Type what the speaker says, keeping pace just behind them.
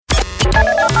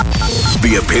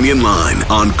The Opinion Line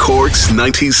on Cork's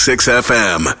 96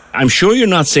 FM. I'm sure you're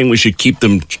not saying we should keep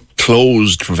them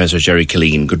closed, Professor Jerry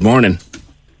Killeen. Good morning.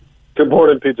 Good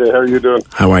morning, PJ. How are you doing?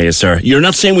 How are you, sir? You're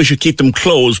not saying we should keep them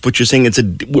closed, but you're saying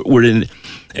we're in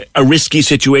a risky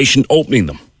situation opening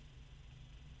them.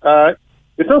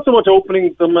 It's not so much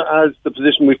opening them as the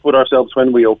position we put ourselves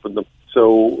when we open them.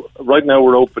 So right now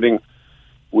we're opening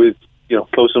with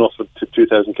close enough to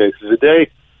 2,000 cases a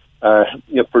day.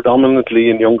 Predominantly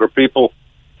in younger people.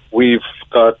 We've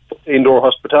got indoor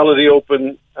hospitality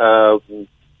open.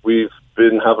 We've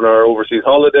been having our overseas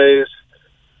holidays,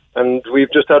 and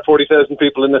we've just had 40,000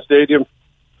 people in the stadium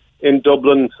in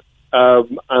Dublin,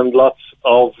 and lots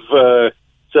of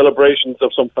celebrations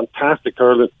of some fantastic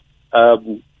hurling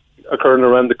occurring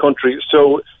around the country.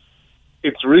 So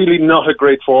it's really not a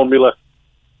great formula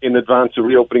in advance of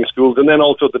reopening schools, and then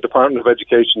also the Department of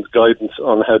Education's guidance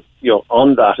on how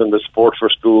on that and the support for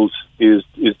schools is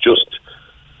just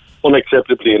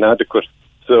unacceptably inadequate.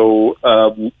 So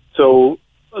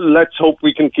let's hope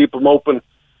we can keep them open,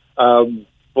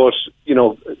 but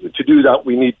to do that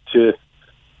we need to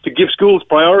give schools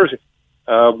priority,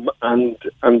 and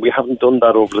we haven't done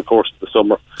that over the course of the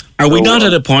summer. Are we not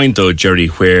at a point, though, Jerry,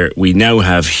 where we now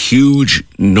have huge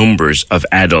numbers of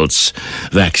adults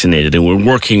vaccinated, and we're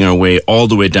working our way all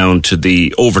the way down to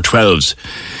the over 12s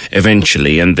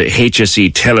eventually, and the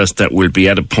HSE tell us that we'll be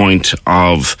at a point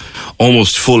of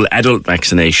almost full adult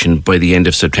vaccination by the end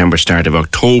of September, start of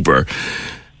October.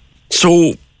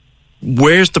 So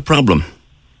where's the problem?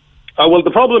 Well, the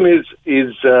problem is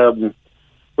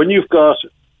when you've got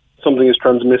something as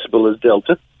transmissible as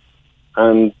Delta,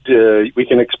 and we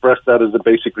can express that as a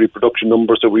basic reproduction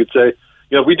number. So we'd say,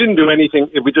 if we didn't do anything,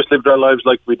 if we just lived our lives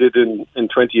like we did in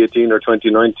 2018 or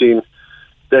 2019,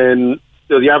 then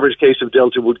the average case of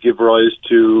Delta would give rise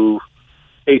to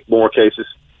 8 more cases.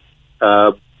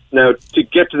 Now, to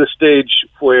get to the stage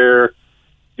where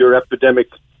your epidemic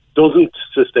doesn't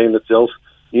sustain itself,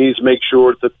 you need to make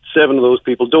sure that 7 of those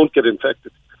people don't get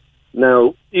infected.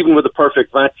 Now, even with a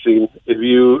perfect vaccine, if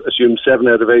you assume 7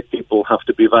 out of 8 people have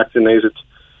to be vaccinated,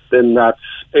 then that's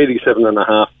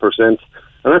 87.5%. And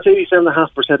that's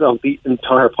 87.5% of the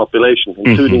entire population,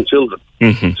 including children.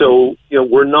 Mm-hmm. So,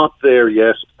 we're not there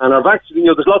yet. And our vaccine,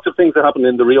 there's lots of things that happen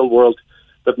in the real world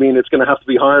that mean it's going to have to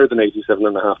be higher than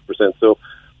 87.5%. So,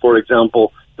 for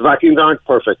example, the vaccines aren't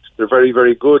perfect. They're very,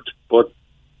 very good, but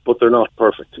they're not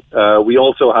perfect. We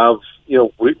also have,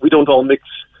 we don't all mix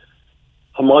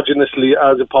homogeneously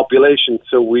as a population,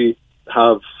 so we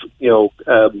have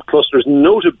clusters,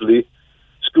 notably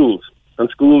schools, and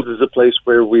schools is a place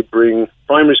where we bring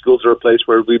primary schools are a place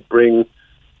where we bring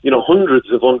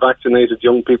hundreds of unvaccinated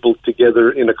young people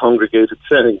together in a congregated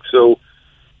setting. So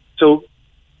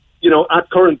at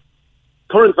current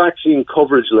vaccine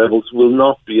coverage levels will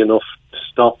not be enough to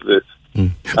stop this.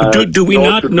 Do we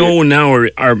not know now,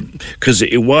 or because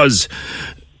it was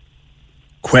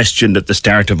questioned at the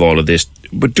start of all of this,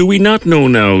 but do we not know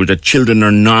now that children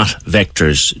are not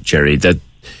vectors, Jerry, that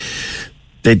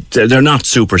they're not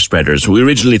super spreaders? We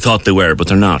originally thought they were, but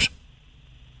they're not.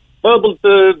 Well, but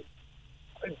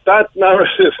that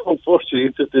narrative,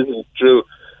 unfortunately, it isn't true.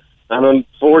 And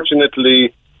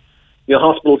unfortunately,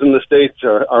 hospitals in the States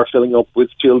are filling up with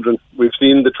children. We've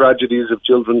seen the tragedies of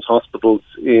children's hospitals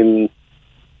in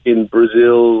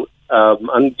Brazil,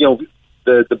 and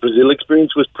the Brazil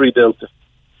experience was pre-Delta.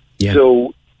 Yeah.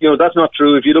 So, that's not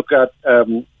true. If you look at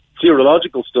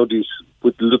serological studies,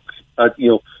 which look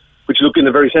in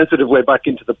a very sensitive way back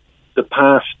into the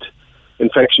past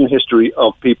infection history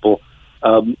of people,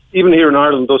 even here in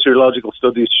Ireland, those serological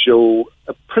studies show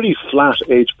a pretty flat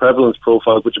age prevalence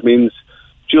profile, which means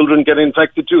children get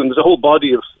infected too. And there's a whole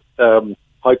body of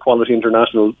high-quality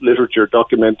international literature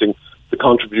documenting the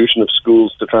contribution of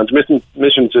schools to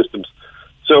transmission systems.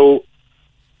 So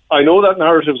I know that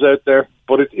narrative's out there,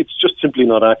 but it's just simply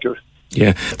not accurate.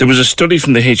 Yeah. There was a study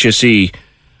from the HSE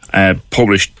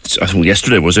published, I think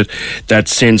yesterday, was it, that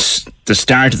since the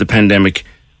start of the pandemic,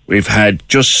 we've had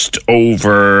just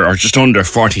over or just under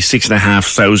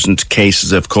 46,500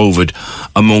 cases of COVID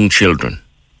among children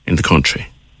in the country.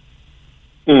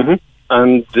 Mm-hmm.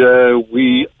 And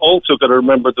we also got to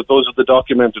remember that those are the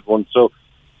documented ones. So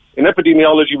in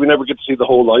epidemiology, we never get to see the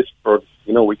whole iceberg.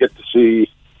 We get to see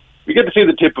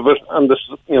the tip of it, and the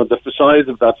size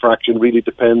of that fraction really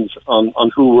depends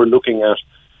on who we're looking at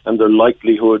and their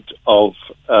likelihood of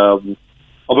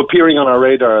appearing on our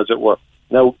radar, as it were.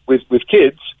 Now, with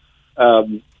kids,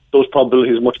 those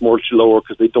probabilities are much more lower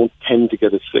because they don't tend to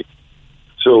get as sick.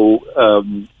 So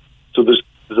there's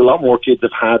a lot more kids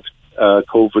have had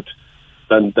COVID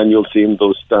than you'll see in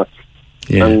those stats.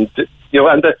 Yeah. And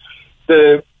and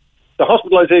the the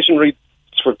hospitalisation rates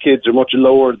for kids are much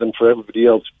lower than for everybody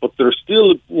else, but they're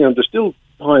still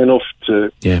high enough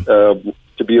to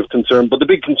be of concern. But the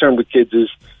big concern with kids is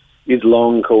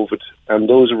long COVID, and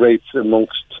those rates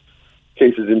amongst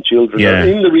cases in children are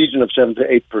in the region of 7 to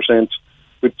 8%,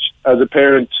 which, as a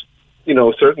parent,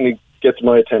 certainly gets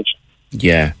my attention.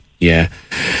 Yeah.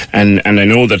 And I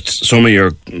know that some of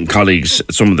your colleagues,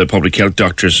 some of the public health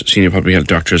doctors, senior public health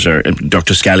doctors,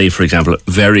 Dr. Scally, for example,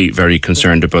 very, very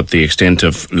concerned about the extent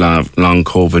of long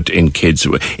COVID in kids.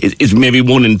 It's maybe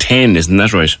 1 in 10, isn't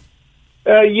that right?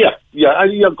 Yeah.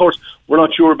 Of course, we're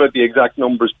not sure about the exact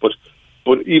numbers, but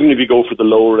even if you go for the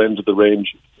lower end of the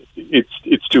range,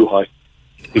 it's too high.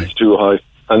 Right. It's too high,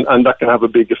 and that can have a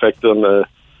big effect on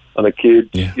a kid,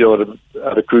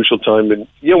 at a crucial time. And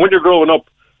when you're growing up,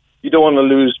 you don't want to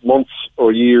lose months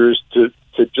or years to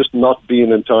just not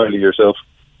being entirely yourself.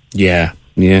 Yeah.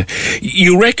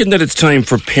 You reckon that it's time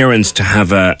for parents to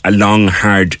have a long,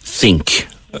 hard think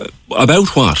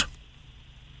about what?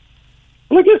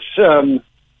 Well, I guess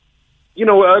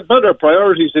about our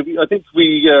priorities. I think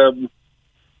we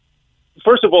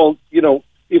first of all,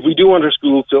 if we do want our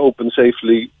school to open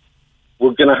safely,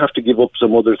 we're going to have to give up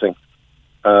some other things.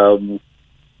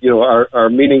 Our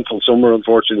meaningful summer,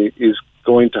 unfortunately, is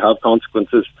going to have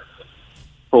consequences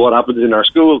for what happens in our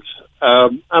schools.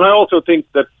 And I also think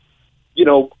that,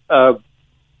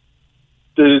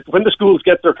 when the schools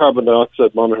get their carbon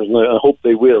dioxide monitors, and I hope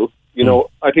they will,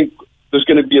 I think there's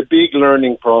going to be a big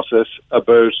learning process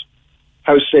about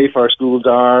how safe our schools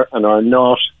are and are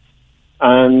not.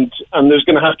 And there's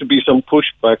going to have to be some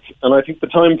pushback. And I think the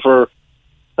time for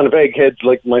kind of eggheads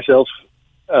like myself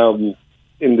in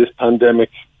this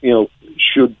pandemic,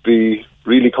 should be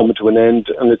really coming to an end.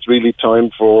 And it's really time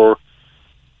for,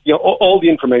 all the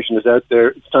information is out there.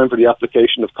 It's time for the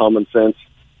application of common sense,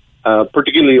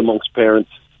 particularly amongst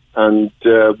parents, and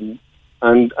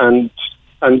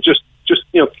just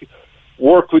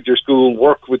work with your school,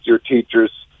 work with your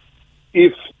teachers.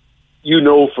 If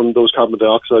from those carbon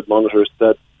dioxide monitors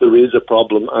that there is a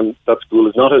problem and that school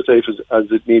is not as safe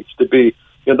as it needs to be,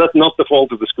 that's not the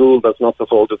fault of the school, that's not the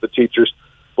fault of the teachers,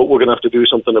 but we're going to have to do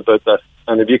something about that.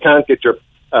 And if you can't get your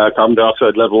carbon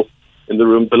dioxide level in the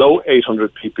room below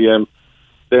 800 ppm,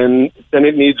 then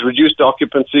it needs reduced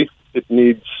occupancy. It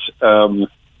needs, we're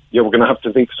going to have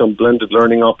to think some blended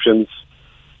learning options.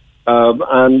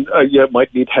 It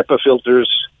might need HEPA filters.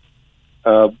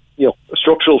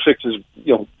 Structural fixes,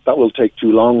 that will take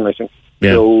too long, I think.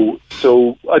 Yeah.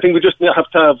 So I think we just have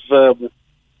to have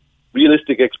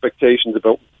realistic expectations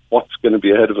about what's going to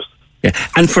be ahead of us. Yeah,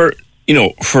 and for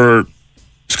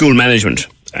school management,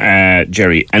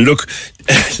 Jerry, and look,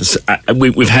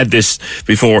 we've had this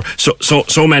before.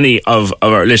 So many of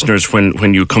our listeners,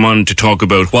 when you come on to talk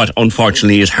about what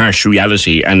unfortunately is harsh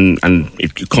reality, and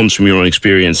it comes from your own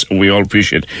experience, and we all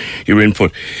appreciate your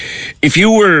input. If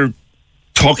you were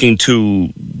talking to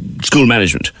school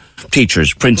management,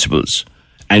 teachers, principals,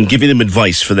 and giving them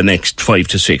advice for the next 5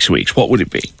 to 6 weeks, what would it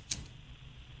be?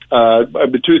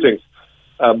 Two things.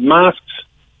 Masks.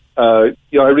 I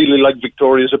really like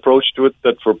Victoria's approach to it,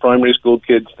 that for primary school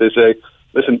kids, they say,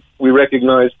 listen, we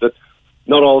recognise that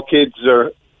not all kids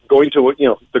are going to,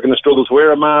 they're going to struggle to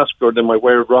wear a mask, or they might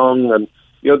wear it wrong, and,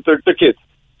 they're kids.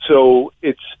 So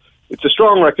it's a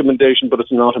strong recommendation, but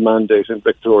it's not a mandate in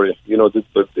Victoria.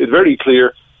 It's very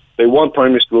clear they want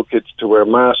primary school kids to wear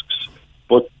masks,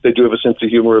 but they do have a sense of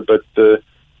humour about the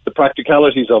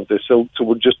practicalities of this. So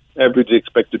we're just everybody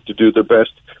expected to do their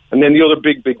best. And then the other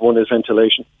big one is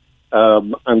ventilation.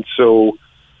 And so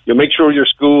make sure your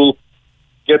school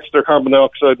gets their carbon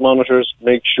dioxide monitors,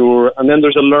 make sure, and then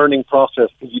there's a learning process,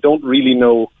 because you don't really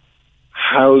know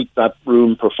how that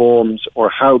room performs or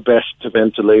how best to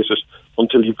ventilate it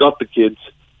until you've got the kids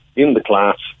in the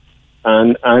class,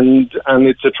 and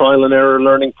it's a trial and error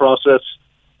learning process.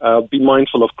 Be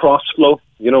mindful of cross flow.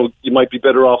 You might be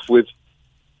better off with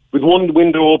one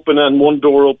window open and one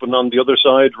door open on the other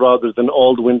side, rather than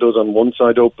all the windows on one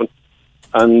side open.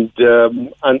 And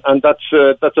that's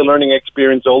a learning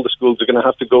experience all the schools are going to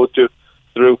have to go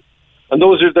through. And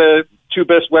those are the two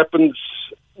best weapons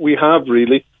we have,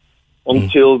 really,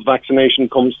 until vaccination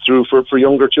comes through for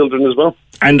younger children as well.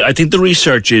 And I think the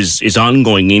research is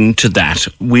ongoing into that.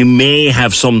 We may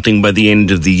have something by the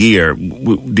end of the year.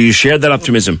 Do you share that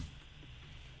optimism?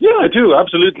 Yeah, I do,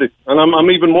 absolutely. And I'm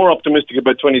even more optimistic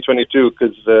about 2022,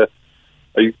 because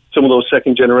some of those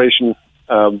second generation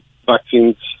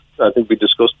vaccines, I think we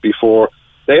discussed before,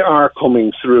 they are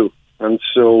coming through. And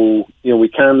so, we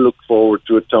can look forward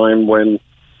to a time when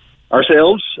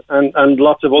ourselves and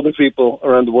lots of other people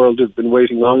around the world who've been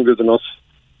waiting longer than us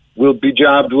will be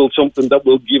jabbed with something that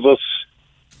will give us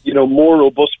more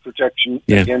robust protection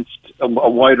against a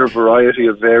wider variety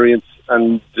of variants,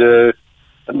 and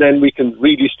then we can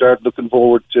really start looking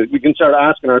forward to. We can start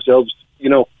asking ourselves,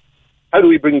 how do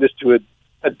we bring this to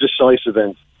a decisive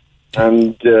end,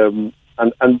 and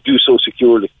do so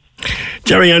securely.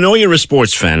 Jerry, I know you're a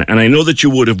sports fan, and I know that you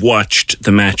would have watched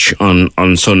the match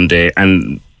on Sunday,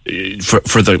 and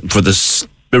for the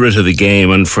spirit of the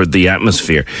game and for the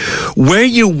atmosphere. Were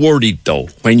you worried though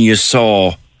when you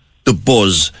saw the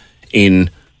buzz in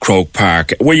Croke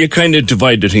Park? Were you kind of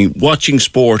divided between watching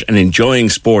sport and enjoying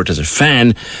sport as a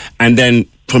fan, and then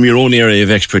from your own area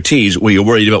of expertise, were you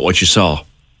worried about what you saw?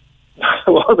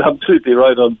 Well, absolutely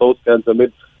right on both ends. I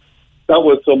mean, that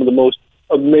was some of the most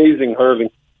amazing hurling,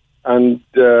 and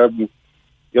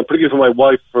particularly for my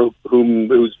wife,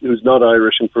 who's not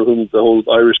Irish, and for whom the whole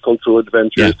Irish cultural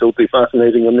adventure is totally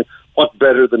fascinating. I mean, what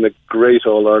better than a great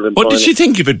All-Ireland What final? did she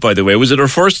think of it, by the way? Was it her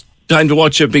first time to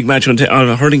watch a big match on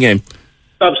a hurling game?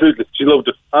 Absolutely. She loved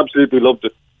it. Absolutely loved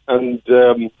it. And,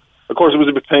 of course, it was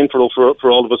a bit painful for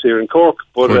all of us here in Cork,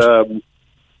 but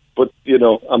what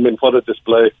a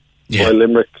display by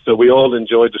Limerick. So we all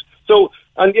enjoyed it. So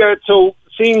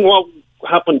seeing what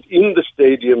happened in the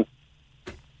stadium,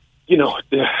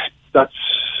 that's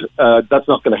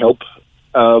not going to help.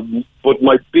 But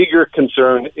my bigger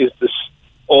concern is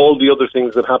all the other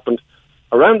things that happened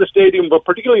around the stadium, but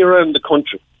particularly around the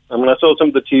country. I mean, I saw some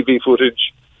of the TV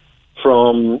footage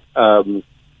from, GAA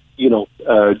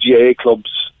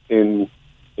clubs in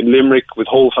Limerick with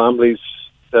whole families,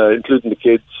 including the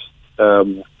kids.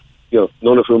 None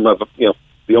of whom have, the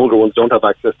younger ones don't have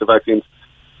access to vaccines.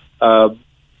 And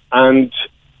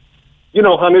if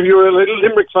you're a little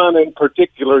Limerick fan in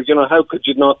particular, how could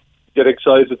you not get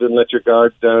excited and let your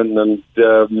guard down? And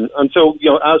so,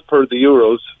 as per the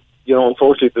Euros,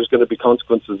 unfortunately, there's going to be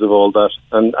consequences of all that.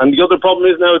 And the other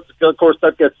problem is now, of course,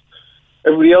 that gets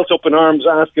everybody else up in arms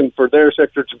asking for their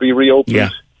sector to be reopened.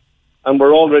 Yeah. And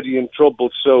we're already in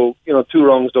trouble. So, two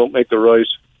wrongs don't make a right.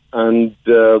 And,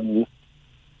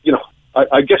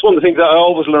 I guess one of the things that I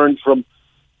always learned from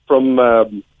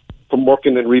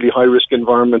working in really high-risk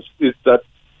environments is that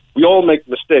we all make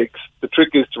mistakes. The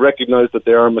trick is to recognize that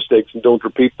they are mistakes and don't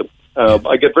repeat them.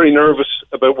 I get very nervous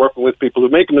about working with people who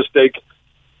make a mistake.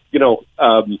 They don't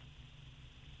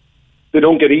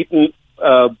get eaten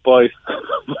by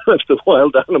the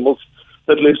wild animals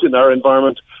that lives in our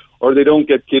environment, or they don't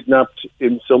get kidnapped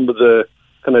in some of the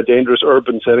kind of dangerous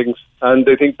urban settings, and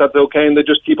they think that's okay, and they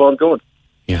just keep on going.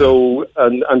 Yeah. So,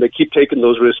 and they keep taking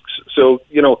those risks. So,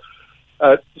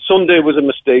 Sunday was a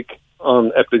mistake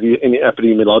in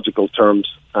epidemiological terms,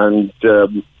 and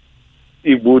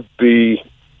it would be,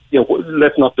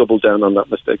 let's not double down on that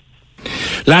mistake.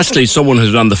 Lastly, someone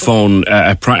who's on the phone,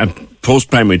 a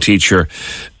post-primary teacher,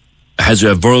 has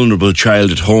a vulnerable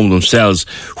child at home themselves.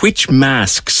 Which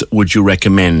masks would you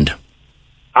recommend?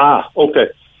 Okay.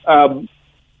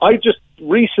 I just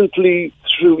recently,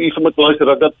 through Aoife McLeod,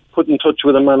 I got put in touch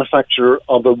with a manufacturer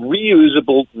of a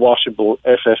reusable, washable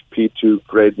FFP2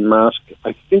 grade mask.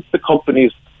 I think the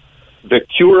company's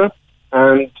Vecura,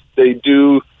 and they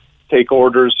do take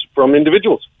orders from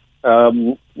individuals,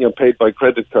 paid by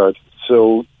credit card.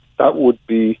 So that's what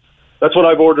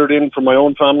I've ordered in for my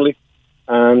own family,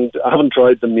 and I haven't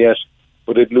tried them yet,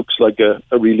 but it looks like a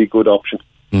really good option.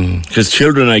 Because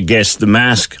children, I guess, the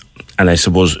mask, and I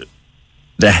suppose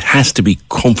that has to be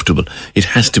comfortable. It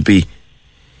has to be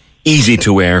easy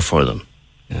to wear for them.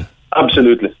 Yeah.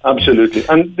 Absolutely.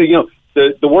 And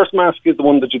the worst mask is the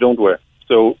one that you don't wear.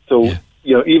 So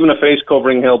even a face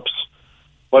covering helps,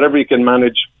 whatever you can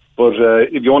manage. But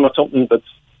if you want something that's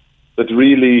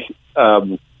really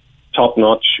top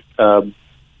notch, I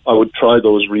would try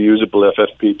those reusable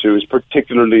FFP2s,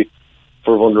 particularly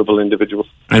for vulnerable individuals.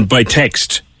 And by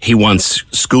text, he wants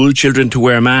school children to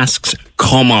wear masks.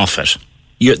 Come off it.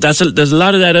 There's a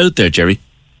lot of that out there, Jerry.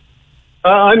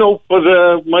 I know, but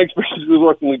my experience with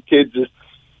working with kids is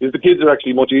the kids are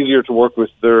actually much easier to work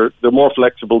with. They're more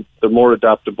flexible. They're more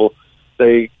adaptable.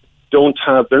 They're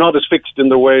not as fixed in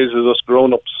their ways as us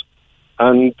grown-ups.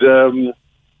 And the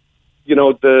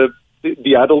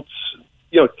adults,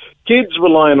 kids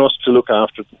rely on us to look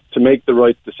after them, to make the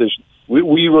right decisions.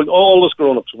 We run, all us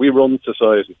grown-ups, we run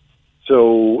society.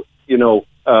 So,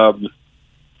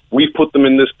 we've put them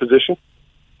in this position,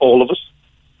 all of us.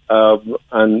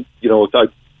 And I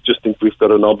just think we've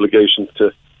got an obligation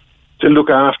to look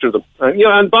after them.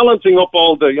 And balancing up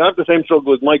all I have the same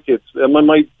struggle with my kids.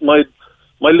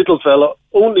 My little fella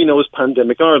only knows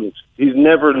Pandemic Ireland. He's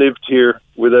never lived here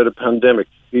without a pandemic.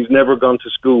 He's never gone to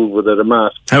school without a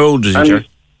mask. How old is he, Jerry?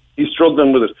 He's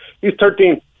struggling with it. He's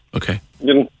 13. Okay.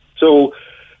 So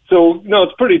So, no,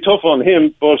 it's pretty tough on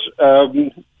him, but, as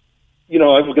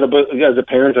a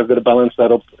parent, I've got to balance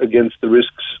that up against the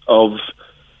risks of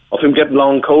him getting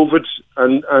long COVID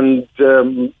and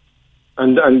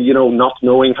not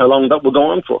knowing how long that will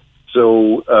go on for.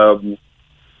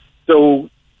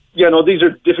 These are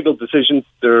difficult decisions.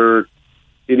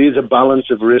 It is a balance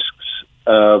of risks.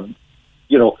 I'm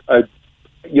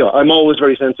always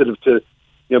very sensitive to,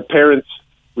 parents.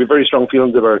 We have very strong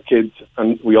feelings of our kids,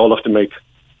 and we all have to make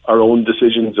our own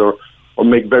decisions or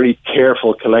make very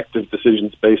careful collective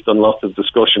decisions based on lots of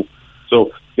discussion.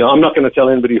 So, I'm not going to tell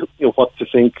anybody what to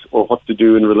think or what to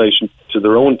do in relation to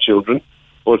their own children,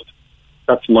 but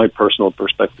that's my personal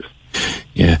perspective.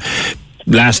 Yeah.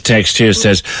 Last text here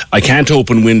says, I can't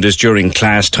open windows during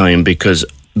class time because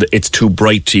it's too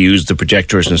bright to use the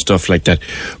projectors and stuff like that.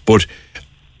 But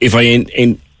if I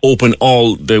open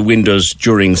all the windows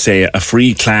during, say, a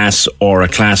free class or a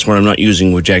class where I'm not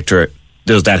using projector,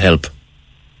 does that help?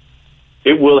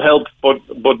 It will help, but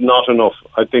not enough.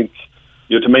 I think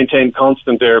to maintain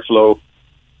constant airflow.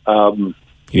 You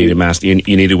need a mask. You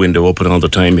need a window open all the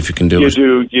time if you can do it.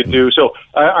 You do. So,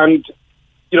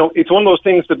 it's one of those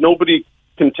things that nobody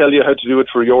can tell you how to do it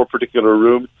for your particular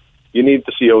room. You need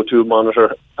the CO2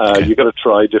 monitor. Okay. You got to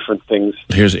try different things.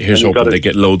 Here's hoping they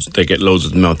get loads. They get loads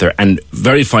of them out there. And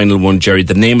very final one, Jerry.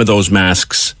 The name of those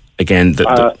masks again.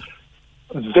 I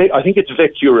think it's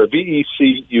Vecura.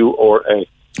 Vecura.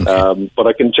 Okay. But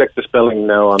I can check the spelling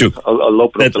now. I'll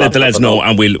open it. Let us know,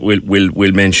 and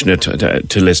we'll mention it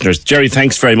to listeners. Jerry,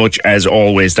 thanks very much as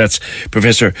always. That's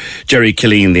Professor Jerry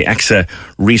Killeen, the AXA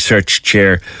Research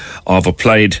Chair of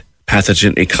Applied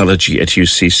Pathogen Ecology at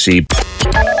UCC.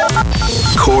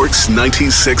 Cork's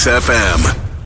 96 FM.